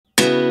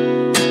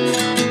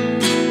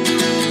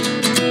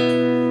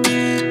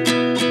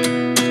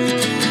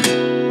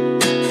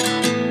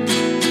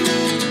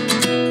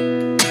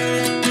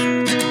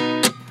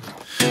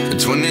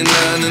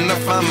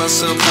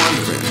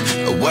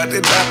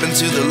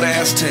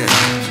last 10.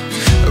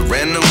 I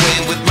ran away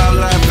with my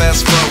life,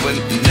 fast forward,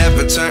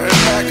 never turn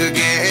back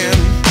again.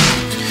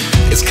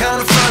 It's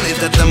kinda funny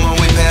that the more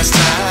we pass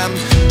time,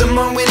 the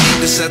more we need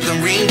to set the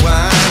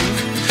rewind.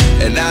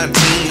 And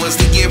 19 was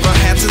the year I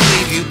had to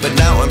leave you, but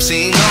now I'm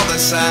seeing all the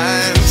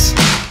signs.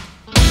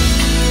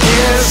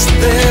 Is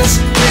this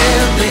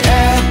really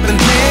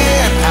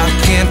happening? I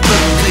can't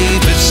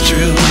believe it's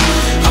true.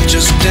 I'm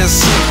just as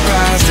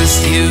surprised as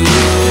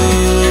you.